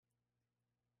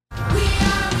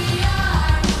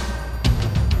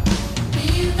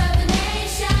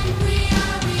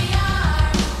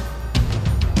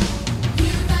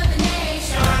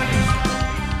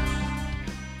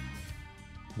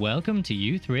Welcome to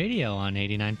Youth Radio on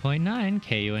 89.9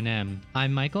 KUNM.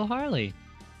 I'm Michael Harley.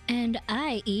 And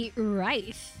I eat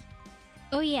rice.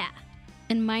 Oh yeah,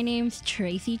 and my name's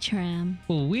Tracy Tram.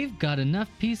 Well, we've got enough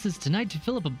pieces tonight to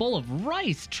fill up a bowl of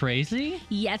rice, Tracy.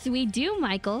 Yes, we do,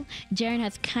 Michael. Jaren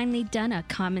has kindly done a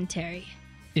commentary.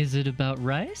 Is it about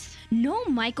rice? No,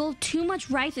 Michael, too much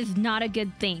rice is not a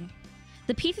good thing.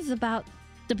 The piece is about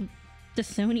the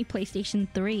Sony PlayStation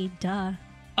 3, duh.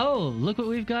 Oh, look what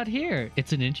we've got here.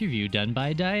 It's an interview done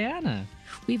by Diana.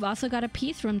 We've also got a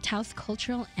piece from Taos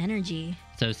Cultural Energy.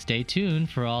 So stay tuned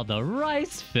for all the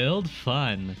rice-filled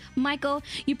fun. Michael,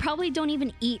 you probably don't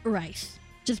even eat rice.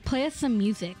 Just play us some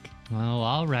music. Oh,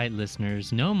 all right,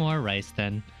 listeners. No more rice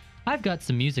then. I've got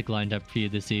some music lined up for you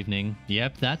this evening.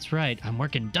 Yep, that's right. I'm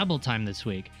working double time this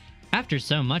week. After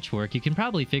so much work, you can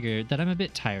probably figure that I'm a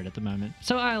bit tired at the moment.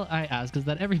 So all I ask is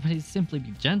that everybody simply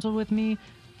be gentle with me.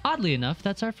 Oddly enough,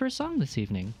 that's our first song this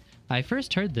evening. I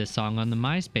first heard this song on the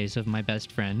MySpace of my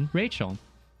best friend, Rachel.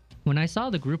 When I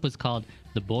saw the group was called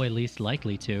The Boy Least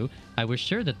Likely To, I was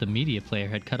sure that the media player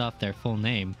had cut off their full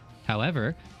name.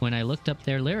 However, when I looked up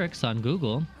their lyrics on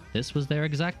Google, this was their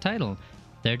exact title.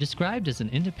 They're described as an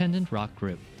independent rock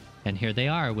group. And here they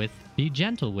are with Be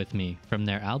Gentle With Me from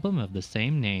their album of the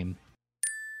same name.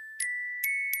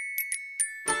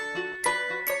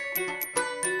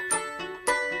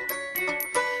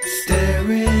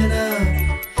 Staring up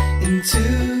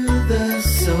into the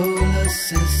solar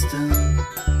system,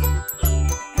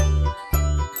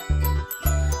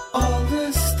 all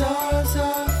the stars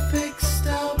are fixed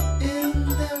up in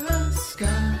the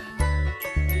sky.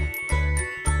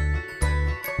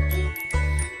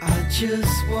 I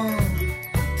just want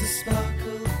to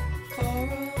sparkle for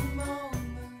a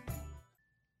moment.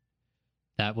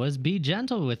 That was Be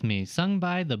Gentle With Me, sung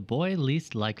by The Boy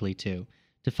Least Likely To.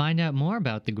 To find out more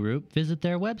about the group, visit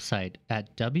their website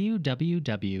at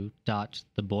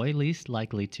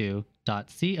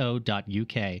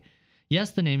www.theboyleastlikelyto.co.uk. Yes,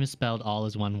 the name is spelled all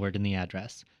as one word in the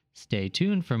address. Stay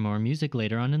tuned for more music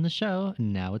later on in the show.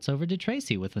 Now it's over to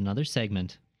Tracy with another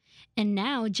segment. And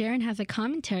now, Jaren has a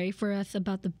commentary for us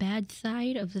about the bad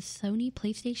side of the Sony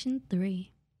PlayStation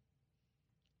 3.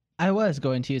 I was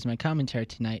going to use my commentary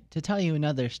tonight to tell you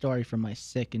another story from my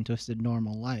sick and twisted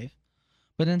normal life,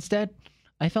 but instead,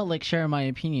 I felt like sharing my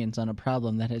opinions on a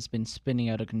problem that has been spinning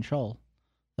out of control.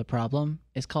 The problem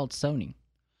is called Sony.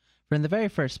 From the very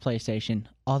first PlayStation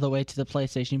all the way to the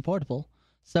PlayStation Portable,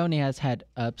 Sony has had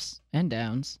ups and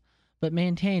downs, but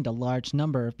maintained a large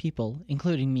number of people,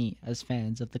 including me, as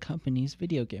fans of the company's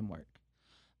video game work.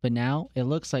 But now, it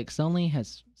looks like Sony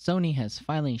has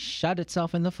finally shot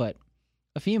itself in the foot.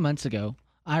 A few months ago,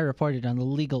 I reported on the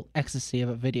legal ecstasy of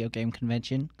a video game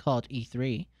convention called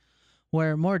E3,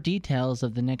 where more details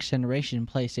of the next-generation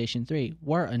PlayStation 3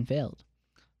 were unveiled.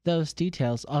 Those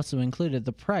details also included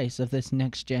the price of this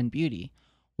next-gen beauty,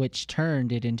 which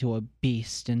turned it into a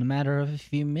beast in a matter of a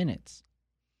few minutes.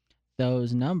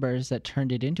 Those numbers that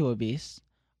turned it into a beast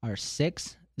are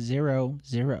 600.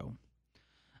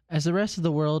 As the rest of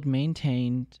the world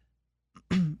maintained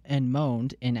and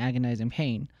moaned in agonizing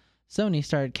pain, Sony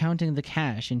started counting the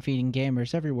cash and feeding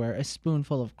gamers everywhere a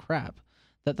spoonful of crap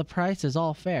that the price is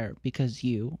all fair because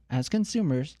you, as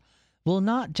consumers, will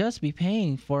not just be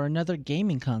paying for another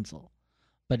gaming console,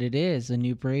 but it is a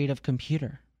new breed of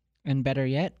computer. And better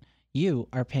yet, you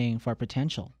are paying for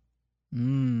potential.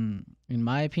 In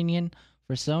my opinion,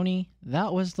 for Sony,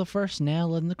 that was the first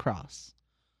nail in the cross.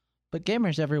 But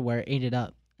gamers everywhere ate it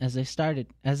up as they stared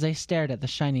at the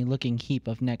shiny-looking heap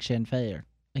of next-gen failure.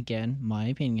 Again, my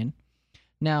opinion.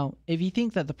 Now, if you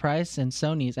think that the price and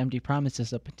Sony's empty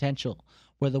promises of potential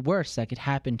were the worst that could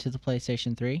happen to the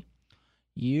PlayStation 3,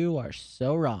 you are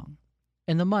so wrong.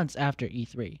 In the months after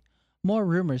E3, more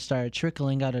rumors started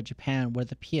trickling out of Japan where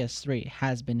the PS3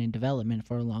 has been in development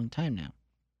for a long time now.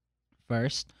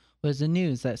 First was the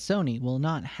news that Sony will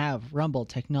not have rumble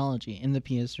technology in the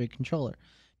PS3 controller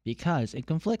because it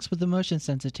conflicts with the motion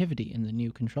sensitivity in the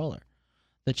new controller.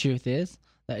 The truth is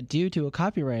that due to a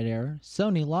copyright error,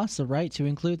 Sony lost the right to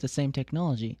include the same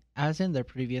technology as in their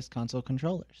previous console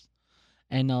controllers.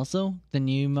 And also, the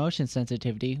new motion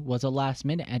sensitivity was a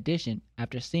last-minute addition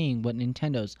after seeing what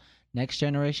Nintendo's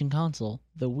next-generation console,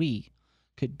 the Wii,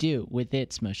 could do with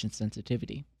its motion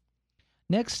sensitivity.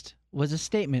 Next was a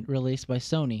statement released by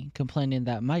Sony complaining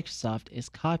that Microsoft is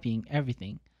copying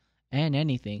everything and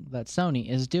anything that Sony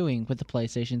is doing with the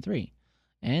PlayStation 3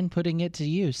 and putting it to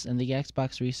use in the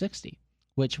Xbox 360,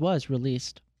 which was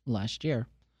released last year.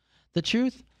 The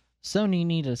truth, Sony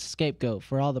needed a scapegoat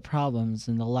for all the problems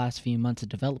in the last few months of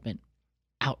development.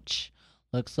 Ouch.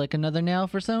 Looks like another nail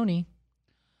for Sony.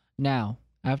 Now,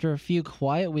 After a few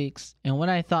quiet weeks, and when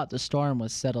I thought the storm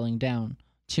was settling down,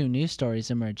 2 news stories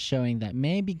emerged showing that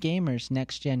maybe gamers'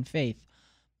 next-gen faith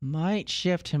might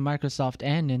shift to Microsoft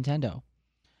and Nintendo.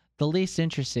 The least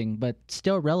interesting, but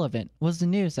still relevant, was the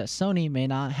news that Sony may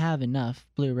not have enough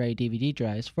Blu-ray DVD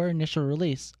drives for initial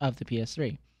release of the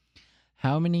PS3.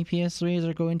 How many PS3s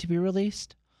are going to be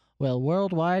released? Well,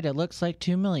 worldwide it looks like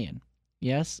 2 million.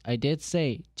 Yes, I did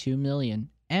say 2 million,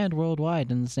 and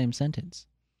worldwide in the same sentence.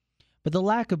 But the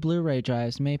lack of Blu-ray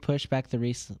drives may push back the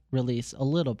release a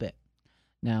little bit.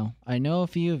 Now, I know a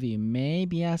few of you may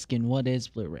be asking what is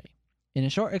Blu-ray. In a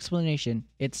short explanation,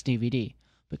 it's DVD,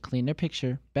 but cleaner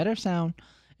picture, better sound,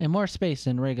 and more space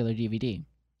than regular DVD.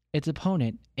 Its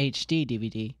opponent, HD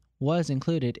DVD, was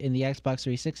included in the Xbox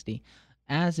 360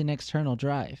 as an external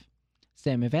drive.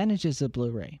 Same advantages of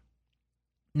Blu-ray.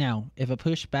 Now, if a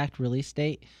push-back release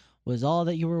date was all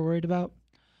that you were worried about,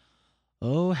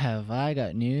 oh, have I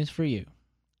got news for you.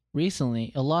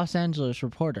 Recently, a Los Angeles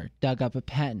reporter dug up a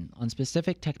patent on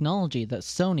specific technology that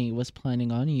Sony was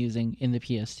planning on using in the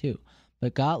PS2,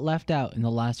 but got left out in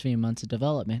the last few months of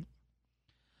development.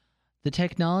 The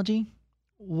technology?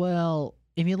 Well,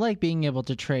 if you like being able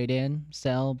to trade in,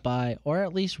 sell, buy, or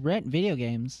at least rent video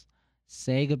games,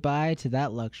 say goodbye to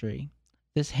that luxury.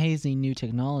 This hazy new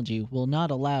technology will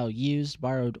not allow used,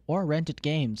 borrowed, or rented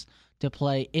games to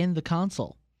play in the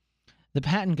console. The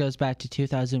patent goes back to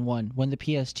 2001 when the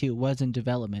PS2 was in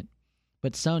development,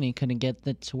 but Sony couldn't get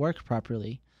it to work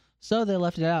properly, so they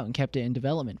left it out and kept it in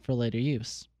development for later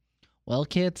use. Well,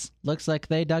 kids, looks like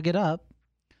they dug it up.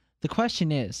 The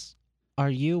question is, are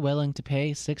you willing to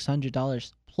pay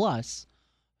 $600 plus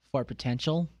for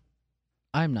potential?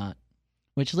 I'm not.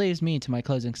 Which leads me to my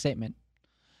closing statement.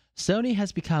 Sony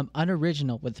has become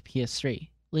unoriginal with the PS3,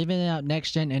 leaving out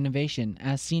next-gen innovation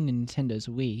as seen in Nintendo's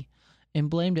Wii, and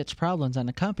blamed its problems on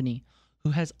a company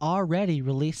who has already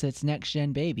released its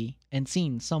next-gen baby and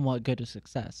seen somewhat good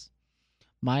success.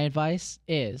 My advice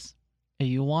is, if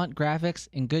you want graphics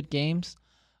and good games,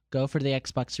 go for the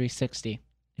Xbox 360.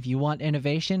 If you want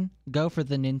innovation, go for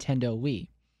the Nintendo Wii.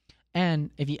 And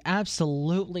if you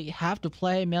absolutely have to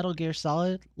play Metal Gear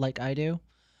Solid like I do,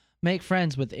 make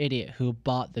friends with the idiot who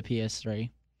bought the PS3.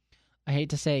 I hate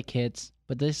to say it, kids,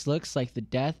 but this looks like the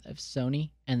death of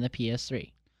Sony and the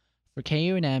PS3. For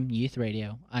KUNM Youth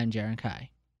Radio, I'm Jaren Kai.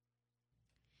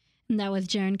 And that was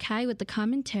Jaren Kai with the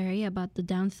commentary about the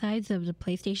downsides of the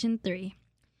PlayStation 3.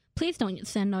 Please don't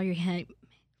send all your hate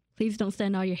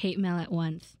mail at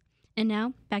once. And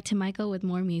now, back to Michael with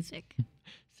more music.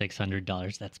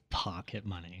 $600, that's pocket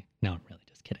money. No, I'm really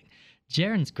just kidding.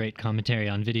 Jaren's great commentary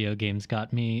on video games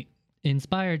got me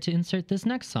inspired to insert this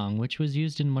next song, which was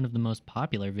used in one of the most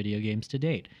popular video games to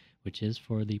date, which is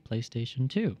for the PlayStation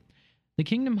 2. The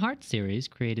Kingdom Hearts series,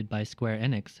 created by Square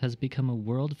Enix, has become a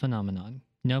world phenomenon.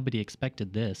 Nobody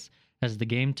expected this, as the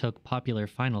game took popular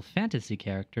Final Fantasy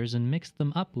characters and mixed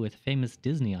them up with famous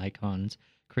Disney icons,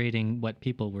 creating what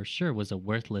people were sure was a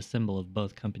worthless symbol of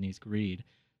both companies' greed.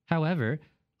 However,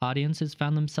 audiences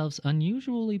found themselves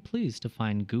unusually pleased to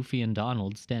find Goofy and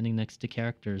Donald standing next to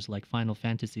characters like Final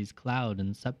Fantasy's Cloud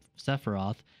and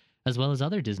Sephiroth, as well as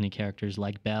other Disney characters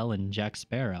like Belle and Jack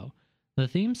Sparrow. The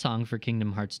theme song for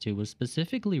Kingdom Hearts 2 was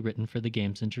specifically written for the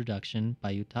game's introduction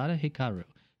by Utada Hikaru,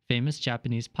 famous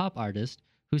Japanese pop artist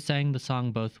who sang the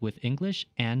song both with English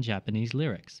and Japanese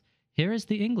lyrics. Here is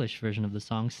the English version of the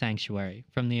song Sanctuary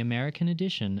from the American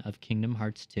edition of Kingdom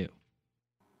Hearts 2.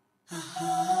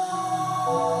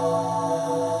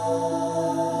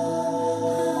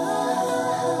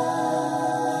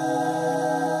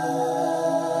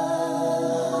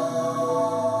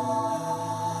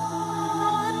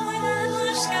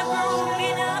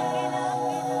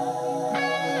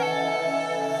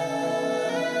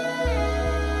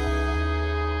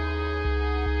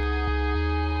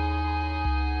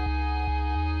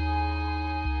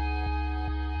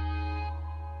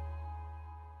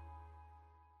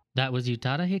 That was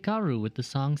Utada Hikaru with the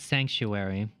song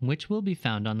Sanctuary, which will be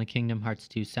found on the Kingdom Hearts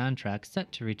 2 soundtrack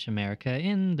set to reach America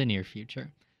in the near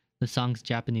future. The song's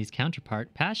Japanese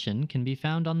counterpart, Passion, can be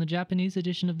found on the Japanese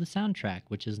edition of the soundtrack,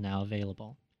 which is now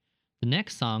available. The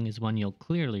next song is one you'll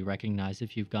clearly recognize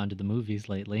if you've gone to the movies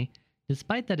lately.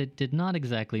 Despite that it did not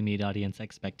exactly meet audience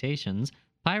expectations,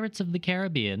 Pirates of the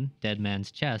Caribbean, Dead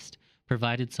Man's Chest,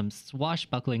 provided some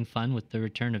swashbuckling fun with the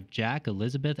return of Jack,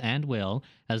 Elizabeth, and Will,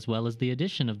 as well as the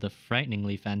addition of the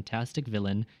frighteningly fantastic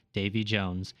villain, Davy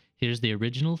Jones. Here's the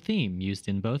original theme used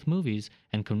in both movies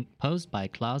and composed by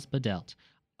Klaus Badelt.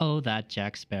 Oh, that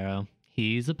Jack Sparrow.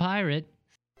 He's a pirate.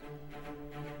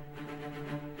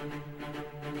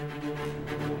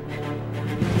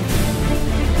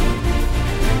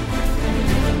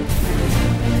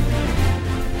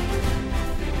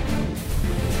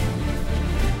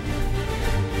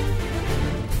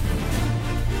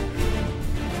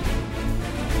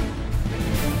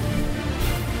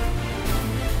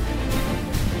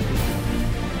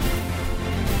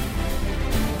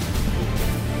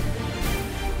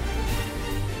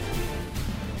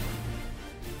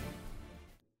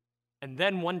 And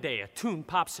then one day, a tune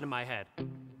pops into my head.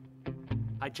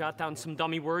 I jot down some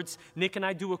dummy words, Nick and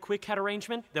I do a quick head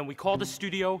arrangement, then we call the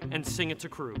studio and sing it to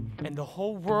crew. And the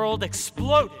whole world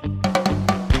exploded.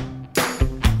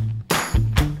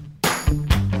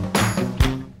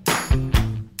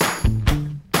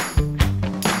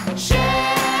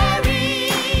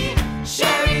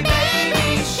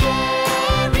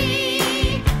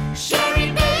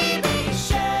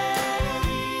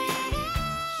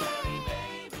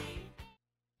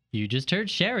 You just heard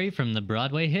Sherry from the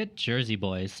Broadway hit Jersey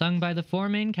Boys, sung by the four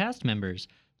main cast members.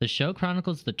 The show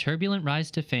chronicles the turbulent rise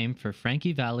to fame for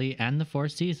Frankie Valli and the Four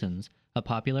Seasons, a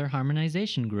popular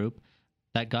harmonization group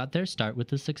that got their start with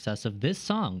the success of this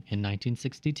song in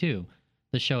 1962.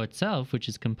 The show itself, which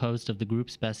is composed of the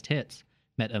group's best hits,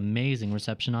 met amazing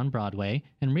reception on Broadway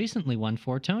and recently won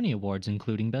 4 Tony Awards,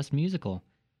 including Best Musical.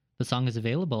 The song is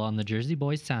available on the Jersey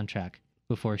Boys soundtrack.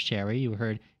 Before Sherry, you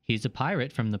heard He's a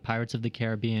Pirate from the Pirates of the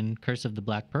Caribbean Curse of the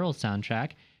Black Pearl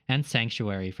soundtrack, and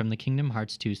Sanctuary from the Kingdom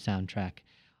Hearts 2 soundtrack.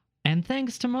 And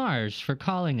thanks to Mars for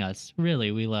calling us.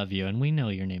 Really, we love you, and we know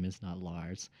your name is not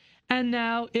Lars. And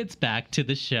now it's back to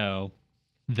the show.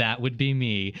 That would be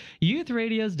me. Youth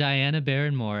Radio's Diana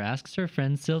Barron-Moore asks her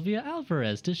friend Sylvia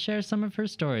Alvarez to share some of her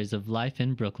stories of life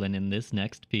in Brooklyn in this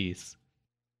next piece.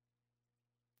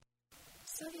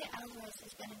 Sylvia Alvarez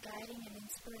has been a guiding and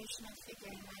inspirational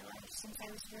figure in my life since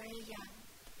I was very young.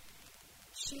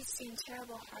 She's seen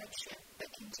terrible hardship, but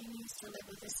continues to live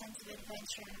with a sense of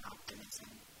adventure and optimism.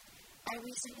 I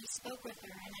recently spoke with her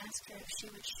and asked her if she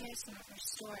would share some of her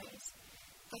stories.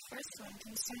 The first one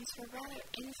concerns her rather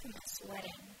infamous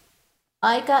wedding.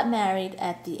 I got married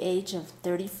at the age of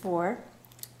 34,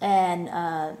 and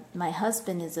my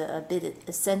husband is a bit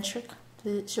eccentric,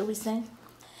 shall we say.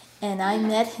 And I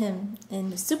met him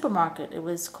in the supermarket. It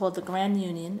was called the Grand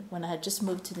Union when I had just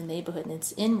moved to the neighborhood. And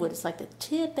it's Inwood. It's like the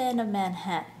tip end of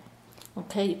Manhattan.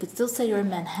 Okay, you could still say you're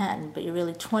in Manhattan, but you're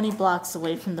really 20 blocks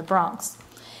away from the Bronx.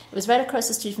 It was right across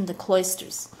the street from the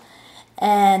Cloisters.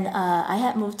 And I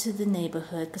had moved to the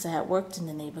neighborhood because I had worked in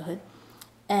the neighborhood.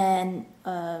 And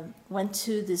went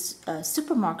to this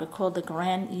supermarket called the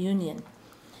Grand Union.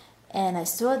 And I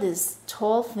saw this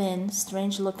tall, thin,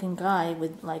 strange-looking guy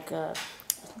with like a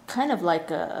kind of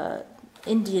like a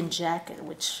Indian jacket,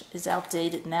 which is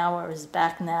outdated now or is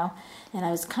back now. And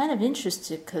I was kind of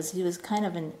interested because he was kind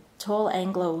of a tall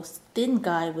Anglo thin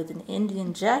guy with an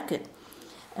Indian jacket.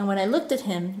 And when I looked at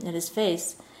him, at his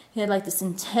face, he had like this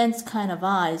intense kind of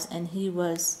eyes, and he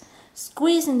was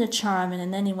squeezing the Charmin,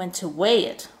 and then he went to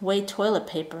weigh toilet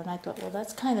paper. And I thought, well,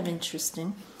 that's kind of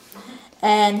interesting.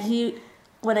 And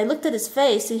when I looked at his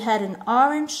face, he had an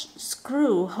orange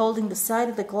screw holding the side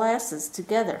of the glasses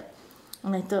together.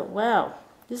 And I thought, wow,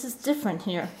 this is different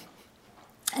here.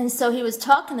 And so he was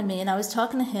talking to me, and I was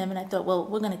talking to him, and I thought, well,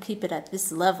 we're going to keep it at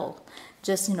this level,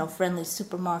 just, friendly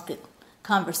supermarket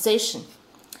conversation.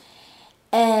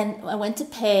 And I went to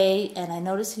pay, and I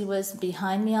noticed he was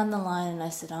behind me on the line, and I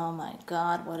said, oh my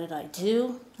God, what did I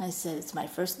do? I said, it's my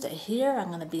first day here. I'm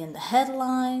going to be in the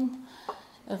headline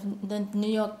of the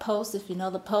New York Post. If you know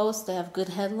the Post, they have good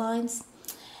headlines.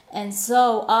 And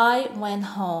so I went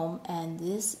home, and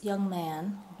this young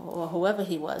man, or whoever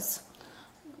he was,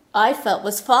 I felt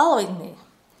was following me.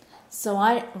 So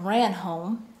I ran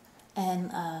home,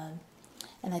 and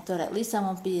I thought at least I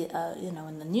won't be,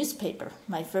 in the newspaper.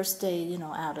 My first day,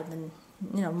 out of the,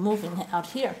 moving out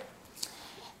here.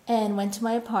 And went to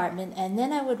my apartment, and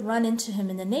then I would run into him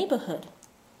in the neighborhood.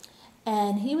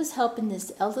 And he was helping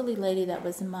this elderly lady that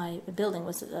was in my building,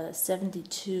 was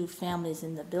 72 families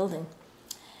in the building,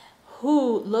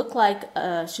 who looked like,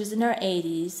 she was in her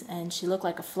 80s, and she looked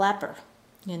like a flapper,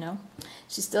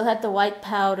 She still had the white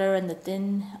powder and the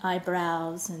thin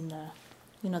eyebrows and,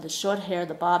 the short hair,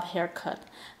 the bob haircut.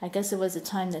 I guess it was a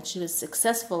time that she was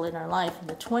successful in her life in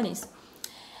the 20s.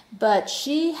 But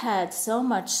she had so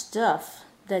much stuff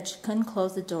that she couldn't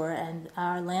close the door, and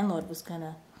our landlord was going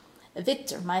to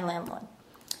evict her, my landlord.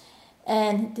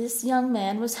 And this young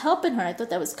man was helping her. I thought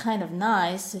that was kind of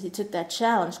nice that he took that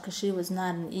challenge because she was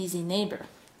not an easy neighbor.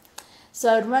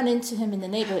 So I'd run into him in the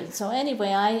neighborhood. So anyway,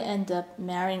 I ended up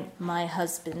marrying my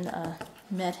husband,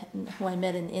 who I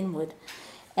met in Inwood.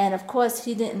 And of course,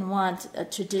 he didn't want a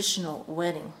traditional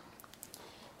wedding.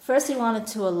 First, he wanted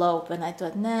to elope, and I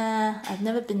thought, nah, I've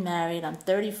never been married. I'm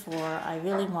 34. I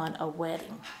really want a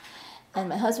wedding. And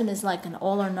my husband is like an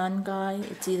all-or-none guy.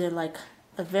 It's either like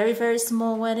a very, very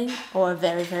small wedding or a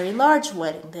very, very large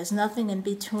wedding. There's nothing in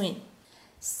between.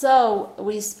 So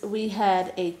we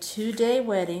had a 2-day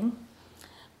wedding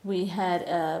we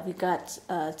got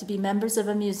to be members of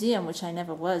a museum, which I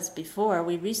never was before.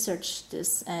 We researched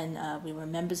this, and we were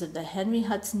members of the Henry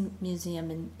Hudson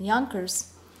Museum in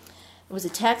Yonkers. It was a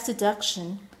tax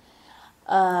deduction.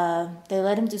 They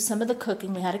let him do some of the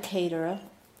cooking. We had a caterer.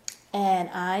 And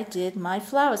I did my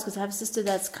flowers, because I have a sister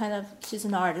that's she's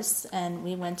an artist, and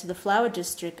we went to the flower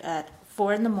district at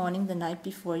 4 in the morning the night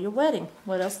before your wedding.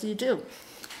 What else do you do?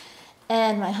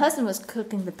 And my husband was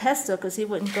cooking the pesto, because he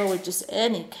wouldn't go with just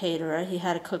any caterer. He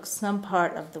had to cook some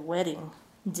part of the wedding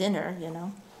dinner,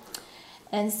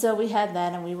 And so we had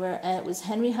that, and it was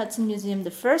Henry Hudson Museum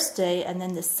the first day, and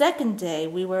then the second day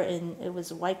it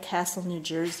was White Castle, New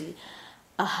Jersey,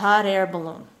 a hot air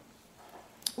balloon.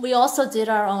 We also did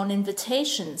our own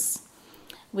invitations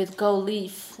with Gold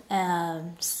Leaf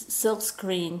and silk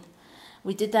screen.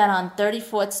 We did that on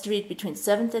 34th Street between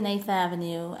 7th and 8th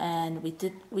Avenue, and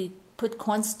we put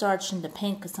cornstarch in the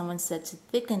paint because someone said to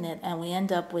thicken it, and we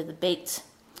end up with a baked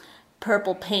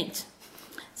purple paint.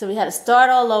 So we had to start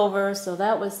all over, so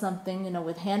that was something,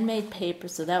 with handmade paper.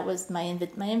 So that was my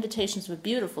invitations were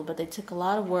beautiful, but they took a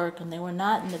lot of work, and they were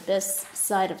not in the best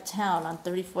side of town on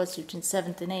 34th Street between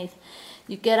 7th and 8th.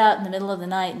 You get out in the middle of the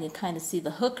night and you kind of see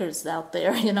the hookers out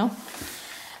there,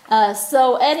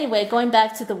 So anyway, going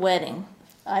back to the wedding,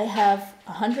 I have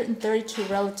 132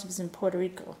 relatives in Puerto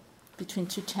Rico between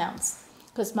two towns,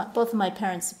 because both of my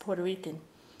parents are Puerto Rican.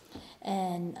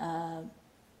 And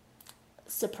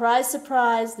surprise,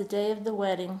 surprise, the day of the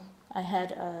wedding, I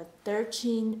had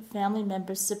 13 family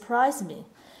members surprise me.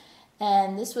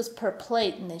 And this was per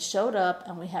plate, and they showed up,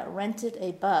 and we had rented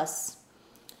a bus,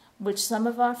 which some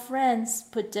of our friends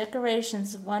put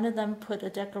decorations. One of them put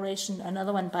a decoration,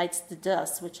 another one bites the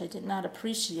dust, which I did not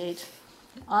appreciate,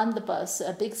 on the bus,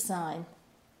 a big sign.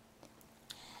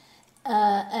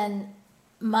 And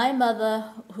my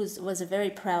mother, who was a very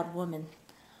proud woman,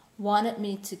 wanted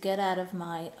me to get out of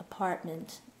my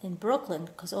apartment in Brooklyn,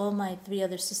 because all my 3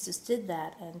 other sisters did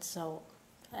that. And so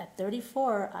at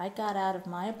 34, I got out of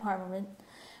my apartment,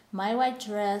 my white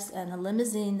dress, and a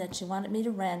limousine that she wanted me to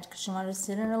rent, because she wanted to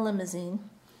sit in a limousine.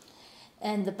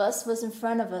 And the bus was in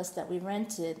front of us that we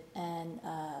rented, and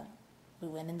we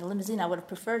went in the limousine. I would have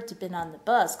preferred to have been on the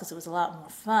bus, because it was a lot more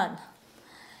fun.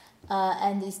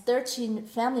 And these 13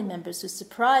 family members who,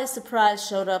 surprise, surprise,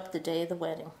 showed up the day of the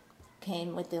wedding,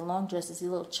 came with their long dresses, these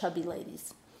little chubby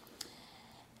ladies.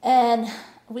 And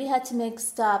we had to make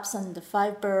stops on the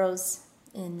 5 boroughs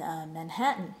in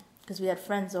Manhattan, because we had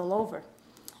friends all over.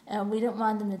 And we didn't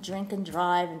want them to drink and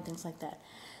drive and things like that.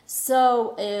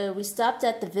 So we stopped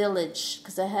at the Village,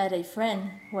 because I had a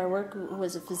friend who I worked with who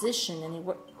was a physician, and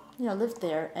he lived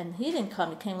there, and he didn't come.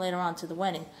 He came later on to the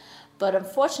wedding. But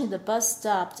unfortunately, the bus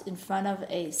stopped in front of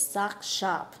a sock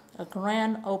shop, a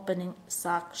grand opening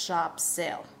sock shop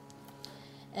sale.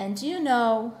 And do you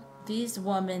know, these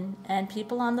women and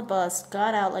people on the bus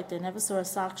got out like they never saw a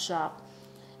sock shop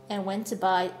and went to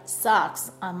buy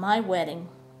socks on my wedding.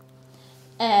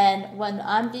 And when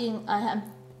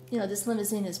this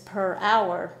limousine is per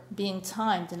hour being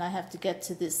timed, and I have to get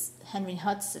to this Henry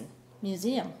Hudson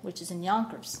Museum, which is in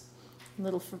Yonkers, a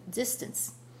little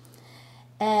distance.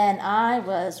 And I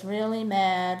was really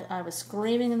mad. I was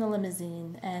screaming in the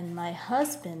limousine, and my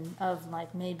husband of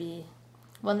not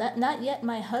yet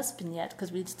my husband yet,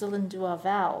 because we still didn't do our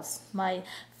vows. My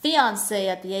fiance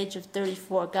at the age of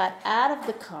 34 got out of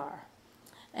the car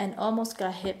and almost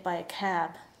got hit by a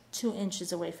cab 2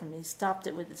 inches away from me. He stopped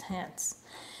it with his hands.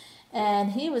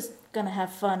 And he was going to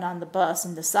have fun on the bus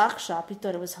in the sock shop. He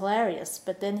thought it was hilarious.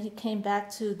 But then he came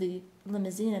back to the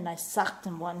limousine, and I socked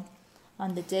him one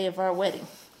on the day of our wedding.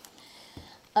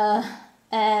 That,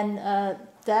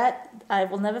 I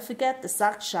will never forget, the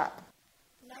sock shop.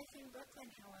 Life in Brooklyn,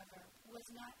 however,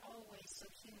 was not always so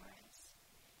humorous.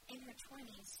 In her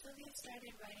 20s, Sylvia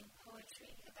started writing poetry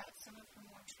about some of her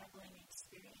more troubling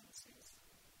experiences.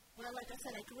 Well, like I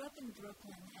said, I grew up in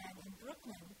Brooklyn, and in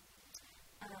Brooklyn,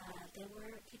 there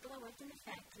were people that worked in the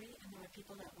factory, and there were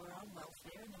people that were on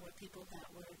welfare, and there were people that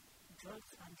were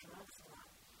on drugs a lot.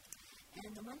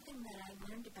 And the one thing that I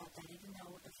learned about that, even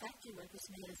though the factory workers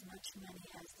made as much money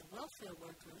as the welfare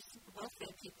workers, the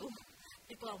welfare people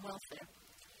on welfare,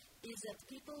 is that the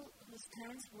people whose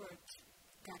parents worked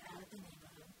got out of the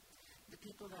neighborhood. The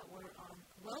people that were on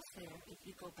welfare, if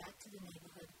you go back to the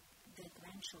neighborhood, their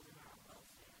grandchildren are on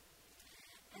welfare.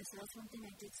 And so that's one thing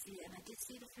I did see. And I did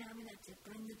see the family that did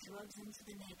bring the drugs into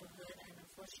the neighborhood, and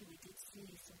unfortunately we did see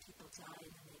some people die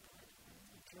in the neighborhood from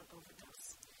a drug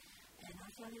overdose. And I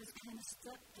thought he was kind of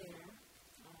stuck there.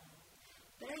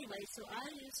 But anyway, so I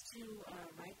used to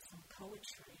write some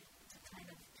poetry to kind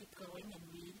of keep going and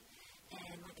read.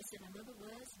 And like I said, my mother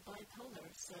was bipolar,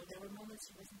 so there were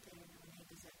moments she wasn't there, and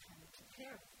neighbors that kind of took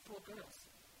care of poor girls.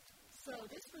 So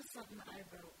this was something I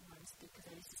wrote once because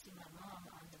I used to see my mom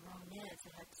on the wrong meds.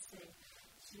 I had to say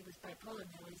she was bipolar,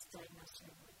 and they always diagnosed her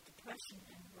with depression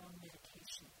and wrong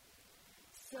medication.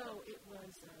 So it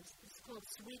was, it's called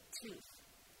Sweet Tooth.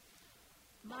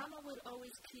 Mama would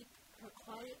always keep her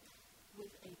quiet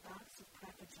with a box of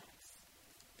Cracker Jacks.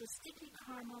 The sticky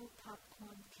caramel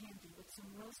popcorn candy with some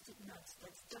roasted nuts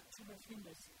that stuck to her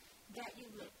fingers that you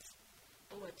licked.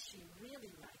 But what she really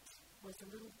liked was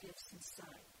the little gifts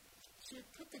inside. She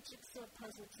would put the jigsaw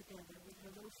puzzle together with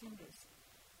her little fingers,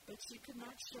 but she could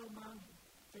not show Mommy.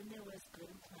 Then there was Good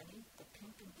and Plenty, the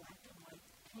pink and black and white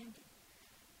candy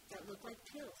that looked like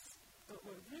pills, but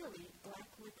were really black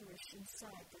licorice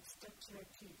inside that stuck to her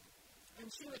teeth. And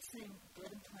she would sing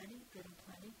Good and Plenty,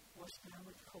 washed down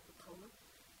with Coca-Cola.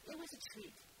 It was a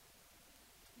treat,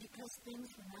 because things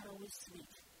were not always sweet.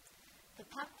 The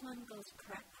popcorn goes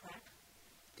crack, crack.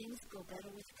 Things go better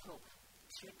with Coke.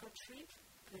 Trick or treat,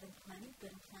 Good and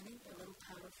Plenty, a little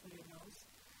powder for your nose.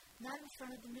 Not in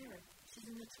front of the mirror. She's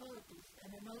in the toilet booth, and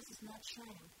her nose is not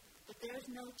shining. But there is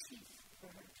no teeth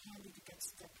for her candy to get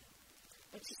stuck in.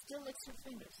 But she still licks her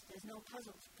fingers. There's no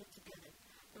puzzle to put together.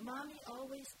 But Mommy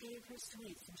always gave her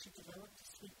sweets, and she developed a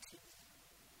sweet tooth.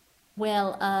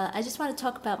 Well, I just want to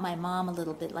talk about my mom a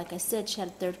little bit. Like I said, she had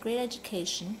a third-grade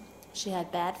education. She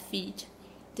had bad feet.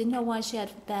 Didn't know why she had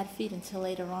bad feet until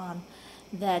later on.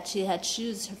 That she had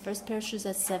shoes, her first pair of shoes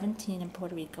at 17 in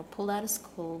Puerto Rico, pulled out of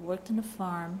school, worked on a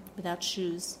farm without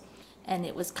shoes, and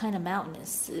it was kind of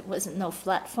mountainous. It wasn't no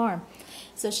flat farm.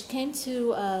 So she came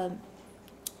to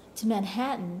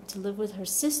Manhattan to live with her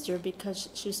sister because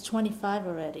she was 25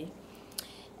 already.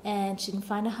 And she didn't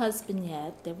find a husband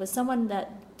yet. There was someone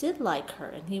that did like her,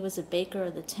 and he was a baker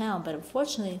of the town, but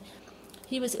unfortunately,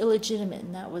 he was illegitimate,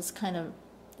 and that was kind of,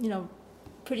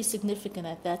 pretty significant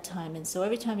at that time. And so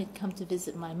every time he'd come to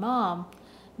visit my mom,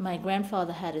 my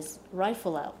grandfather had his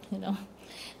rifle out,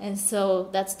 And so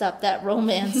that stopped that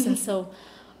romance. And so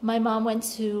my mom went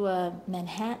to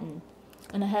Manhattan,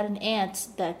 and I had an aunt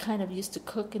that kind of used to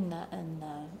cook in an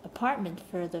apartment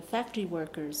for the factory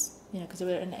workers, because there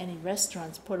weren't any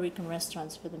restaurants, Puerto Rican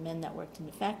restaurants for the men that worked in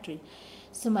the factory.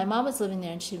 So my mom was living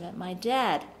there, and she met my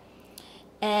dad.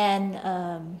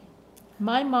 And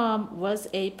my mom was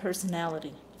a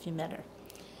personality, if you met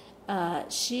her.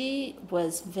 She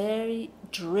was very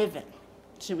driven.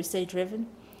 Should we say driven?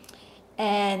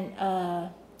 And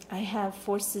I have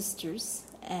 4 sisters,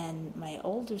 and my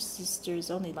older sister is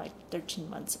only like 13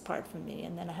 months apart from me.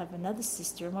 And then I have another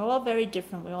sister, and we're all very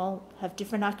different. We all have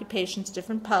different occupations,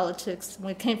 different politics.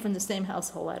 We came from the same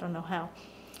household. I don't know how.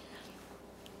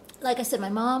 Like I said, my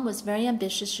mom was very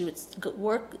ambitious. She would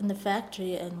work in the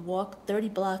factory and walk 30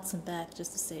 blocks and back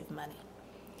just to save money.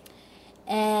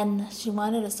 And she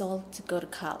wanted us all to go to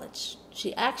college.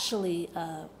 She actually,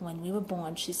 when we were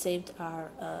born, she saved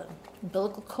our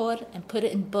umbilical cord and put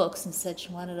it in books and said she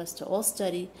wanted us to all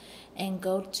study and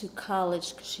go to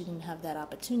college because she didn't have that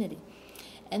opportunity.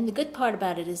 And the good part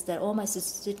about it is that all my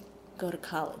sisters did go to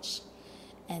college,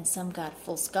 and some got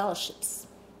full scholarships.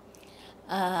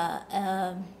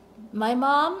 My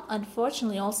mom,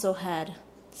 unfortunately, also had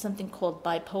something called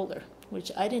bipolar,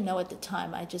 which I didn't know at the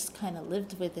time. I just kind of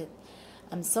lived with it.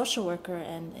 I'm a social worker,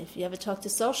 and if you ever talk to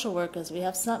social workers, we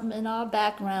have something in our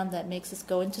background that makes us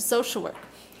go into social work.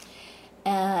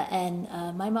 And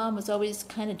my mom was always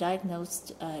kind of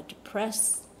diagnosed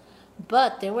depressed,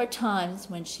 but there were times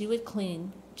when she would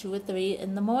clean 2 or 3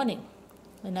 in the morning,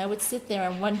 and I would sit there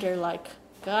and wonder, like,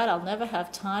 God, I'll never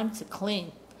have time to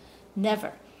clean.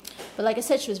 Never. But like I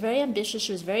said, she was very ambitious,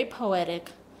 she was very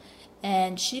poetic,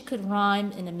 and she could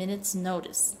rhyme in a minute's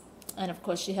notice. And of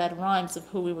course, she had rhymes of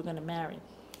who we were going to marry.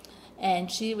 And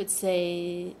she would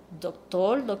say,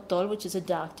 doctor, doctor, which is a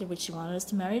doctor, which she wanted us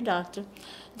to marry a doctor.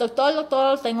 Doctor,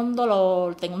 doctor, tengo un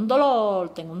dolor, tengo un dolor,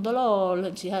 tengo un dolor.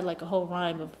 And she had like a whole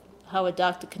rhyme of how a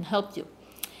doctor can help you.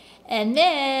 And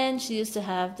then she used to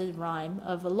have the rhyme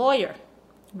of a lawyer.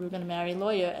 We were going to marry a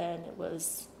lawyer, and it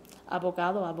was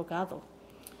abogado, abogado.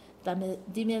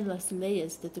 Dime las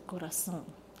leyes de tu corazón.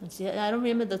 And I don't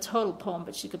remember the total poem,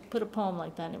 but she could put a poem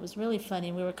like that, and it was really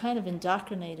funny. We were kind of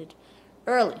indoctrinated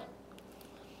early.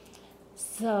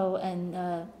 So,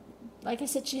 and like I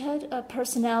said, she had a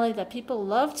personality that people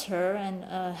loved her and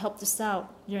helped us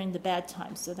out during the bad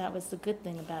times. So that was the good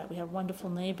thing about it. We had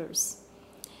wonderful neighbors.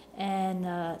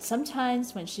 And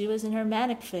sometimes when she was in her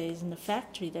manic phase in the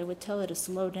factory, they would tell her to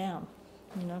slow down,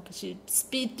 because she'd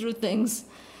speed through things.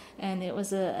 And it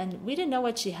was and we didn't know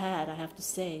what she had, I have to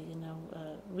say,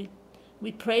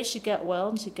 we prayed she'd get well,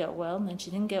 and she'd get well, and then she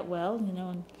didn't get well,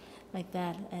 and like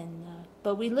that. And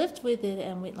but we lived with it,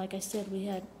 and like I said, we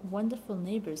had wonderful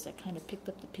neighbors that kind of picked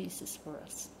up the pieces for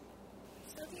us.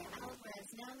 Sylvia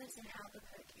Alvarez now lives in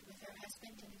Albuquerque with her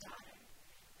husband and daughter.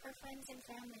 Her friends and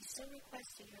family so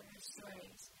request to hear her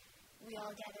stories. We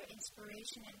all gather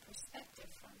inspiration and perspective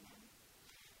from them.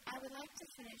 I would like to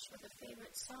finish with a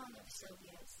favorite song of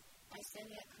Sylvia's by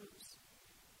Celia Cruz.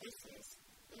 This is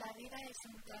La Vida es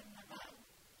un Carnaval,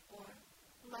 or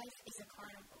Life is a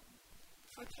Carnival.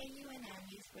 For KUNM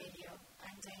Youth Radio,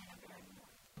 I'm Diana Barrymore.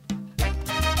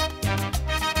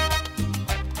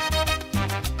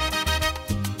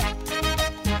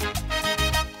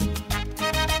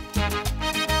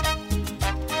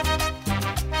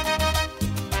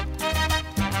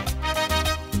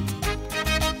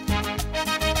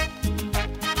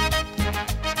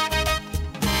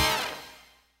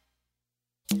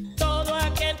 Todo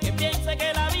aquel que piense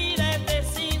que la vida es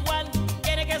desigual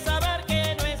tiene que saber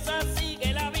que no es así,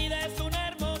 que la vida es una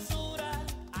hermosura,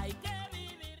 hay que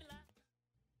vivirla.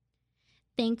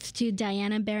 Thanks to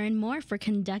Diana Barron-Moore for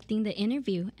conducting the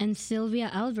interview and Sylvia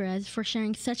Alvarez for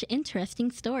sharing such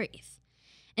interesting stories.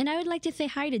 And I would like to say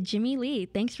hi to Jimmy Lee.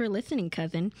 Thanks for listening,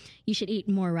 cousin. You should eat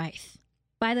more rice.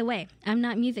 By the way, I'm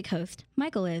not music host.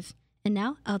 Michael is. And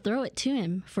now I'll throw it to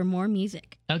him for more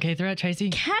music. Okay, throw it, Tracy.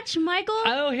 Catch, Michael!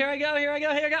 Oh, here I go.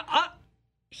 Oh!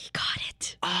 He got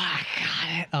it. Oh, I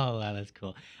got it. Oh, wow, that's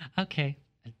cool. Okay,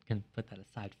 I'm going to put that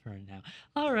aside for now.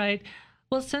 All right.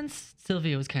 Well, since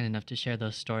Sylvia was kind enough to share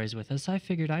those stories with us, I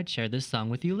figured I'd share this song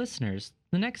with you listeners.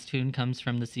 The next tune comes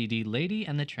from the CD Lady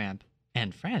and the Tramp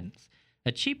and Friends,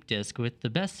 a cheap disc with the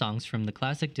best songs from the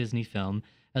classic Disney film,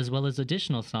 as well as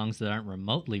additional songs that aren't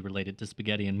remotely related to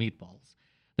spaghetti and meatballs.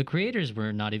 The creators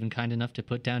were not even kind enough to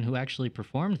put down who actually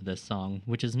performed this song,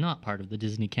 which is not part of the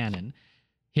Disney canon.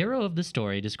 Hero of the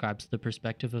Story describes the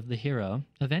perspective of the hero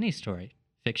of any story,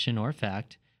 fiction or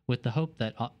fact, with the hope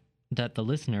that the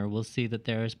listener will see that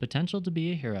there is potential to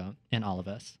be a hero in all of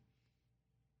us.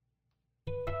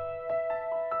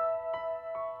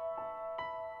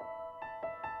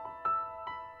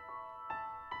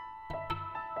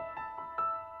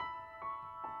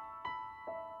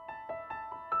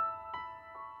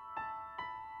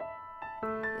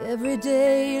 Every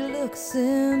day he looks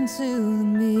into the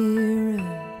mirror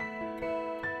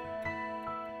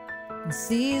and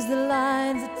sees the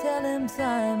lines that tell him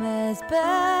time has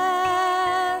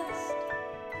passed.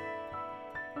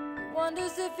 He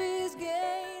wonders if he's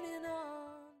gaining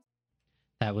on.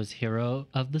 That was Hero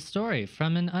of the Story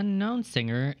from an unknown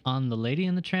singer on the Lady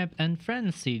and the Tramp and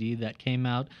Friends CD that came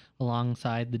out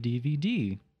alongside the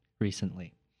DVD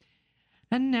recently.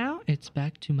 And now it's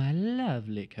back to my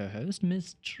lovely co-host,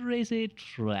 Miss Tracy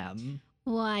Tram.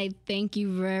 Why, thank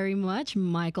you very much,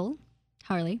 Michael.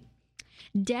 Harley.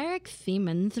 Derek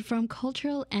Siemens from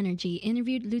Cultural Energy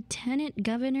interviewed Lieutenant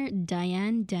Governor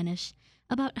Diane Dennis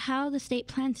about how the state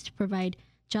plans to provide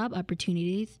job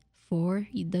opportunities for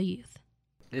the youth.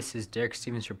 This is Derek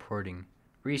Stevens reporting.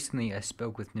 Recently, I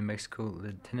spoke with New Mexico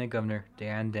Lieutenant Governor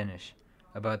Diane Dennis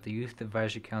about the Youth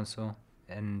Advisory Council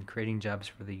and creating jobs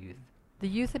for the youth. The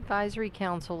Youth Advisory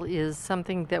Council is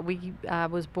something that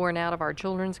was born out of our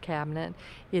children's cabinet.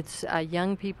 It's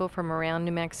young people from around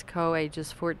New Mexico,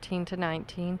 ages 14 to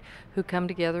 19, who come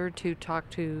together to talk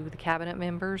to the cabinet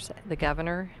members, the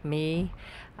governor, me,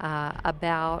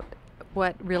 about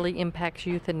what really impacts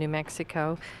youth in New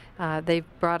Mexico. They've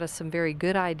brought us some very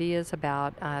good ideas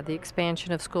about the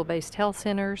expansion of school-based health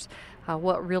centers,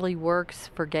 what really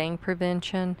works for gang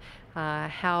prevention,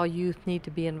 how youth need to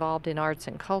be involved in arts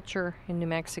and culture in New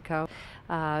Mexico,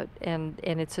 and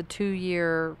it's a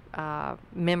 2-year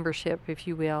membership, if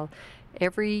you will.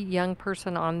 Every young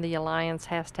person on the Alliance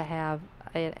has to have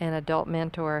an adult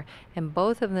mentor, and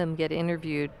both of them get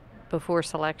interviewed before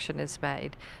selection is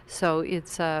made. So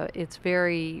it's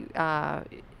very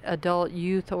adult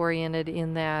youth oriented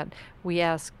in that we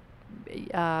ask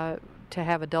to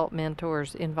have adult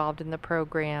mentors involved in the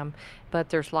program, but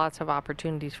there's lots of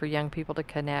opportunities for young people to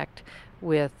connect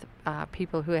with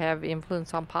people who have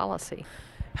influence on policy.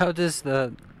 How does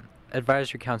the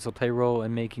Advisory Council play a role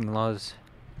in making laws?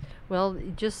 Well,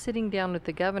 just sitting down with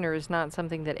the governor is not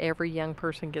something that every young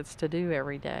person gets to do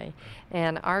every day.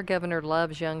 And our governor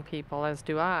loves young people, as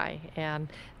do I. And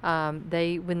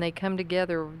when they come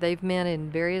together, they've met in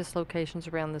various locations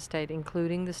around the state,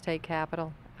 including the state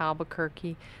capitol,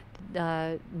 Albuquerque,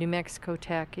 New Mexico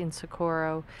Tech in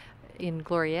Socorro, in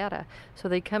Glorieta. So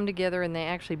they come together and they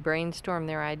actually brainstorm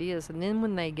their ideas. And then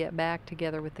when they get back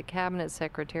together with the cabinet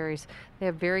secretaries, they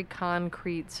have very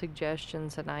concrete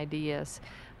suggestions and ideas.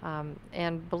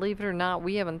 And believe it or not,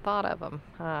 we haven't thought of them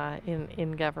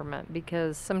in government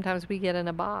because sometimes we get in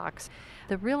a box.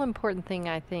 The real important thing,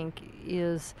 I think,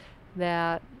 is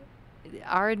that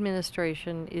our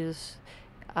administration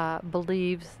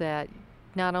believes that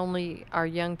not only are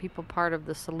young people part of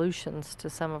the solutions to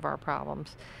some of our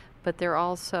problems, but they're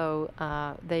also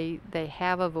they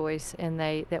have a voice and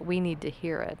that we need to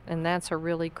hear it, and that's a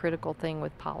really critical thing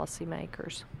with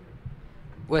policymakers.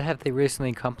 What have they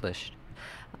recently accomplished?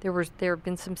 There have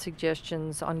been some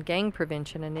suggestions on gang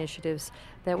prevention initiatives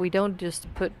that we don't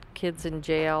just put kids in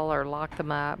jail or lock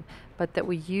them up, but that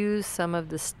we use some of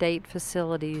the state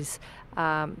facilities,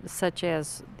 such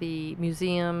as the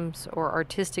museums or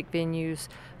artistic venues,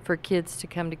 for kids to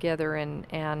come together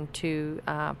and to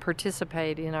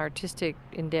participate in artistic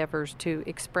endeavors to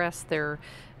express their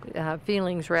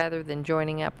feelings rather than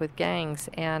joining up with gangs.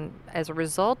 And as a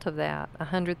result of that,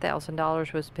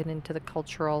 $100,000 was put into the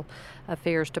Cultural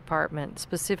Affairs Department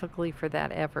specifically for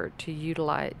that effort,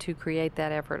 to create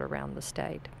that effort around the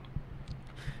state.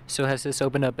 So has this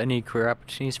opened up any career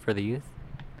opportunities for the youth?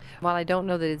 While I don't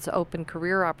know that it's opened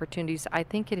career opportunities, I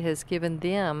think it has given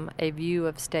them a view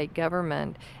of state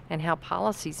government and how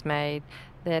policy's made,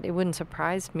 that it wouldn't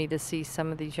surprise me to see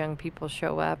some of these young people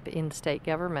show up in state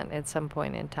government at some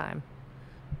point in time.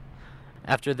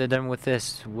 After they're done with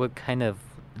this, what kind of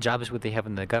jobs would they have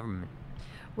in the government?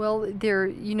 Well,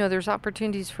 there's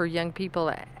opportunities for young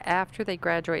people after they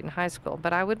graduate in high school.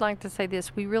 But I would like to say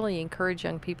this: we really encourage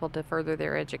young people to further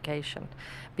their education,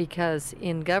 because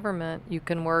in government you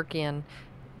can work in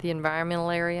the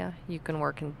environmental area, you can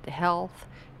work in health,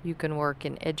 you can work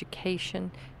in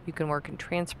education, you can work in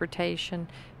transportation,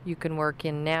 you can work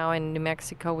now in New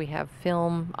Mexico we have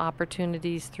film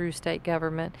opportunities through state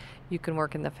government, you can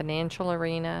work in the financial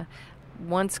arena.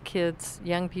 Once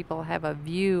young people have a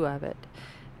view of it,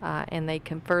 and they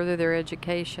can further their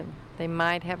education, they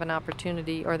might have an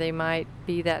opportunity, or they might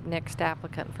be that next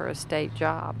applicant for a state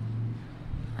job.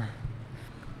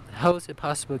 How is it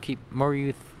possible to keep more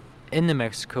youth in New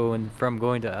Mexico and from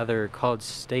going to other college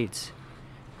states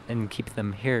and keep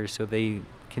them here so they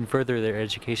can further their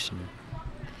education?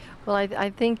 Well, I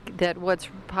think that what's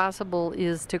possible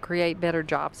is to create better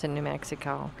jobs in New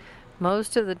Mexico.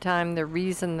 Most of the time, the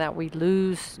reason that we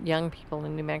lose young people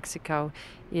in New Mexico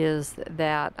is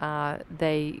that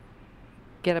they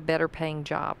get a better paying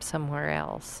job somewhere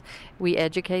else. We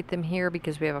educate them here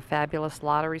because we have a fabulous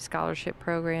lottery scholarship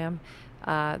program.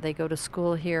 They go to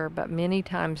school here, but many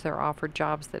times they're offered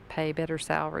jobs that pay better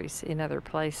salaries in other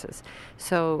places.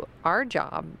 So our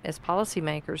job as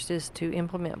policymakers is to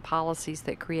implement policies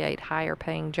that create higher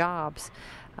paying jobs,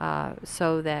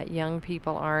 so that young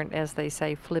people aren't, as they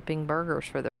say, flipping burgers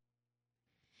for the.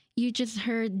 You just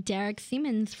heard Derek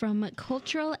Siemens from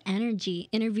Cultural Energy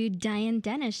interviewed Diane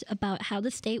Denish about how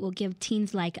the state will give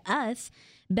teens like us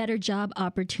better job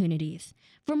opportunities.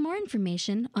 For more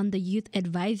information on the Youth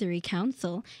Advisory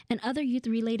Council and other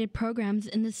youth-related programs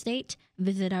in the state,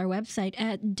 visit our website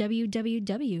at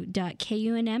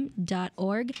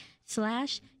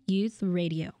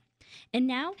www.kunm.org/youthradio. And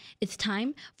now it's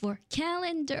time for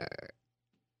calendar.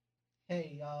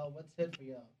 Hey, y'all, what's good for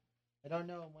y'all? I don't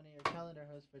know, I'm one of your calendar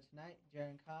hosts for tonight,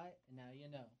 Jaren Kai, and now you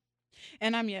know.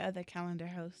 And I'm your other calendar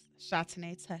host,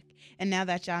 Shatane Tuck. And now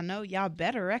that y'all know, y'all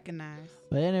better recognize.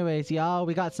 But anyways, y'all,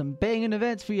 we got some banging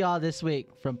events for y'all this week,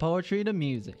 from poetry to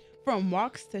music. From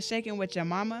walks to shaking with your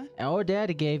mama. Or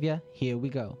daddy gave ya, here we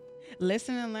go.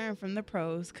 Listen and learn from the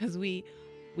pros, because we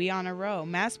on a roll.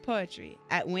 Mass poetry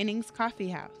at Winnings Coffee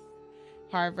House,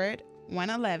 Harvard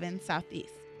 111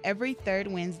 Southeast. Every third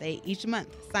Wednesday each month.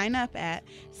 Sign up at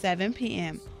 7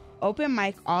 p.m. Open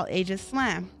mic all ages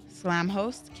slam. Slam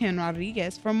host Ken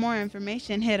Rodriguez. For more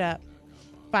information, hit up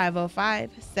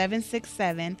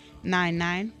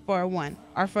 505-767-9941.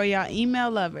 Or for y'all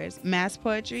email lovers,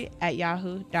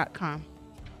 masspoetry@yahoo.com.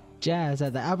 Jazz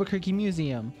at the Albuquerque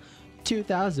Museum,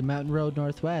 2000 Mountain Road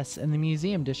Northwest, and the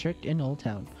Museum District in Old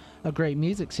Town. A great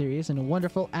music series and a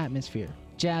wonderful atmosphere.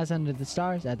 Jazz Under the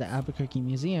Stars at the Albuquerque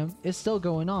Museum is still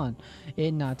going on.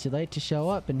 It's not too late to show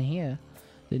up and hear.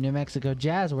 The New Mexico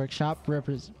Jazz Workshop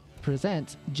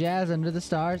presents Jazz Under the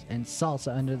Stars and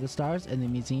Salsa Under the Stars in the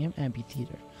Museum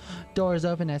Amphitheater. Doors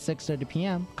open at 6:30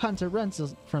 p.m. Concert runs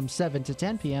from 7 to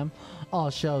 10 p.m.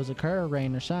 All shows occur,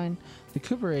 rain or shine. The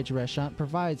Cooperage Restaurant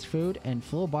provides food and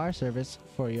full bar service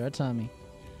for your tummy.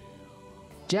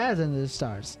 Jazz Under the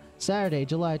Stars, Saturday,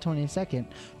 July 22nd,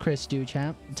 Chris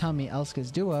Duchamp, Tommy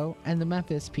Elska's Duo, and the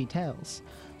Memphis P-Tails.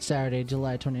 Saturday,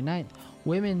 July 29th,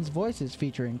 Women's Voices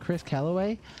featuring Chris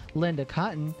Calloway, Linda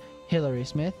Cotton, Hillary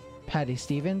Smith, Patty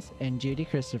Stevens, and Judy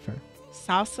Christopher.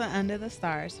 Salsa Under the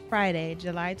Stars, Friday,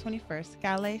 July 21st,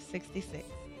 Calais 66.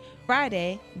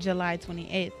 Friday, July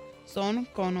 28th, Son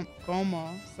Como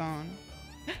Son.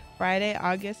 Friday,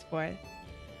 August 4th,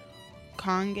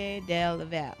 Conge del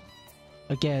Val.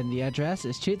 Again, the address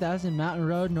is 2000 Mountain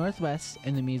Road Northwest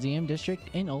in the Museum District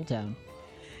in Old Town.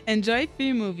 Enjoy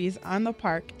free movies on the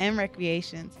park and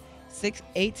recreations.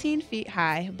 18 feet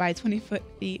high by 20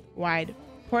 feet wide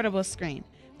portable screen.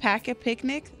 Pack a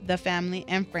picnic, the family,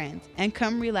 and friends, and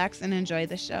come relax and enjoy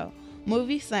the show.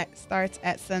 Movie starts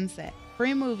at sunset.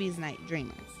 Free movies night,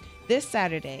 Dreamers. This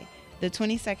Saturday, the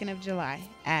 22nd of July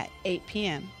at 8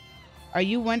 p.m. Are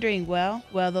you wondering, well,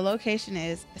 the location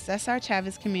is Cesar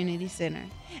Chavez Community Center,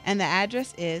 and the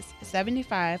address is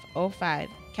 7505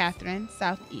 Catherine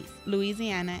Southeast,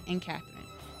 Louisiana and Catherine.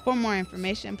 For more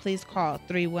information, please call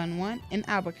 311 in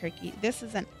Albuquerque. This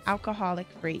is an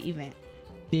alcoholic-free event.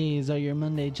 These are your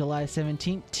Monday, July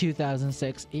 17th,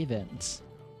 2006 events.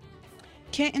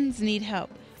 Kittens need help.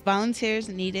 Volunteers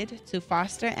needed to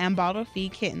foster and bottle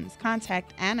feed kittens.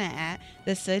 Contact Anna at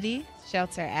the city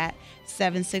shelter at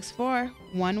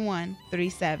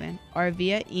 764-1137 or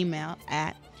via email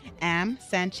at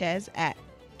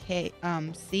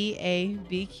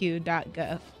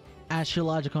amsanchez@cabq.gov.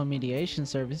 Astrological mediation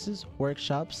services,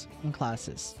 workshops, and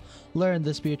classes. Learn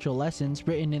the spiritual lessons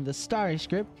written in the starry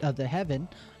script of the heaven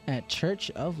at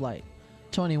Church of Light,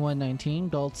 2119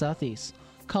 Gold Southeast.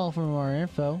 Call for more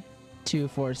info,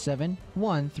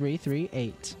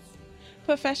 247-1338.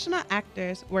 Professional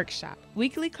Actors Workshop.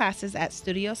 Weekly classes at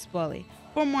Studio Spoli.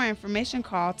 For more information,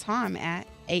 call Tom at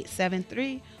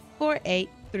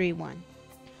 873-4831.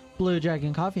 Blue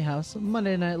Dragon Coffee House,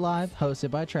 Monday Night Live,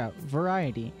 hosted by Trout.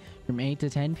 Variety, from 8 to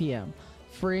 10 p.m.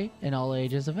 Free and all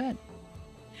ages event.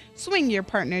 Swing Your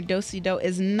Partner Do-Si-Do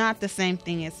is not the same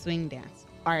thing as swing dance.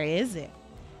 Or is it?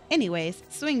 Anyways,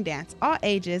 Swing Dance, all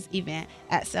ages event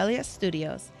at Celia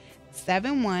Studios,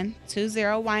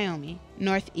 7120 Wyoming,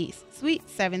 Northeast, Suite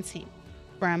 17,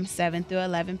 from 7 through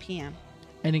 11 p.m.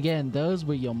 And again, those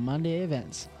were your Monday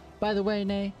events. By the way,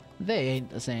 Nay, they ain't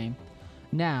the same.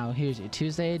 Now, here's your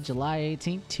Tuesday, July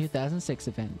 18th, 2006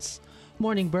 events.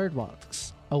 Morning Bird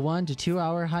Walks, a 1 to 2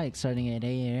 hour hike starting at 8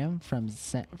 a.m. from the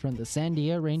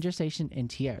Sandia Ranger Station in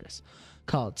Tierras.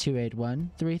 Call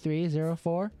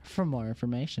 281-3304 for more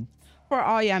information. For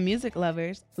all y'all music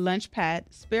lovers, Lunchpad,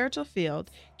 Spiritual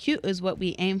Field, Cute is what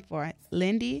we aim for.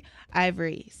 Lindy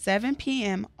Ivory, 7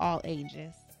 p.m. all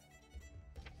ages.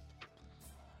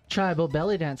 Tribal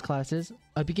belly dance classes,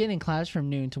 a beginning class from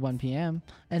noon to 1 p.m.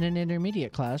 and an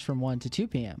intermediate class from 1 to 2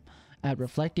 p.m. at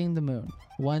Reflecting the Moon,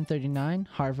 139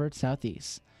 Harvard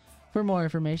Southeast. For more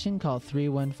information, call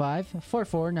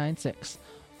 315-4496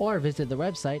 or visit the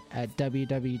website at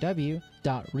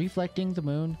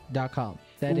www.reflectingthemoon.com.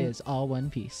 That is all one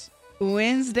piece.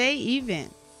 Wednesday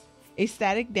events.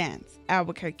 Ecstatic Dance,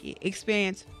 Albuquerque.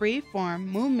 Experience free-form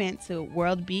movement to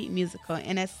world beat musical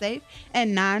in a safe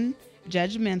and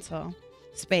non-judgmental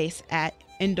space at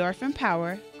Endorphin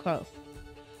Power Cove,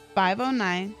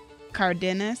 509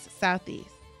 Cardenas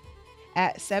Southeast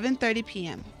at 7:30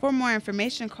 p.m. For more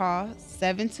information, call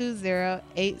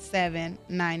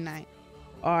 720-8799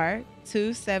 or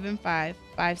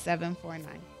 275-5749.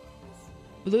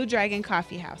 Blue Dragon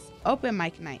Coffee House, open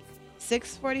mic night,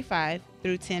 6:45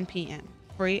 through 10 p.m.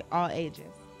 Free all ages.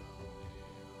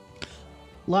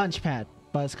 Launchpad,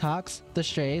 Buzzcocks, The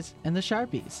Strays, and The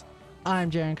Sharpies.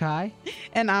 I'm Jaren Kai.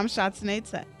 And I'm Shatsune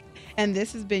Tuck. And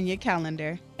this has been your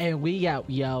calendar. And we out,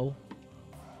 yo.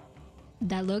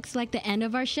 That looks like the end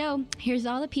of our show. Here's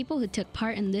all the people who took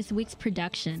part in this week's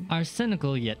production. Our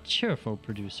cynical yet cheerful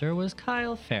producer was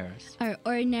Kyle Ferris. Our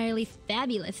ordinarily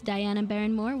fabulous Diana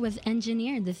Barron-Moore was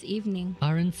engineered this evening.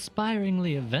 Our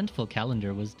inspiringly eventful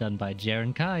calendar was done by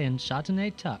Jaren Kai and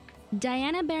Shatanay Tuck.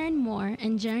 Diana Barron-Moore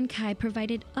and Jaren Kai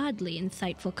provided oddly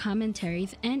insightful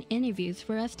commentaries and interviews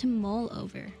for us to mull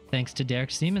over. Thanks to Derek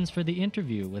Siemens for the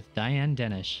interview with Diane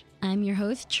Denish. I'm your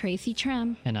host, Tracy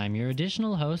Tram. And I'm your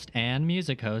additional host and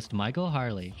music host, Michael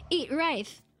Harley. Eat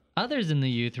rice! Others in the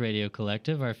Youth Radio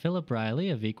Collective are Philip Riley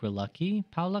of Equa Lucky,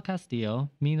 Paula Castillo,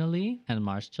 Mina Lee, and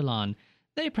Marsh Chalan.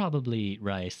 They probably eat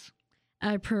rice.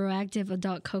 Our proactive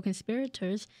adult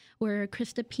co-conspirators were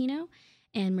Krista Pino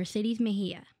and Mercedes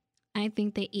Mejia. I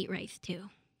think they eat rice too.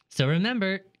 So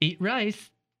remember, eat rice.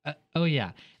 Oh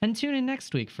yeah, and tune in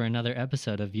next week for another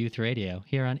episode of Youth Radio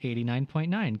here on 89.9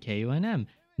 KUNM.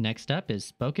 Next up is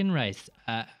Spoken Rice.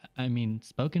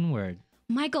 Spoken Word.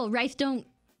 Michael, Rice don't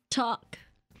talk.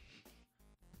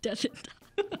 Doesn't talk.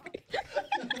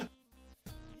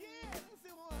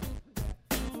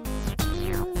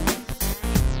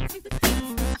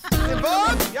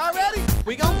 Boys, y'all ready?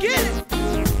 We gon' get it.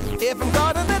 If I'm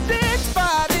caught in a dance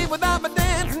party without my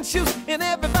dancing shoes and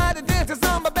every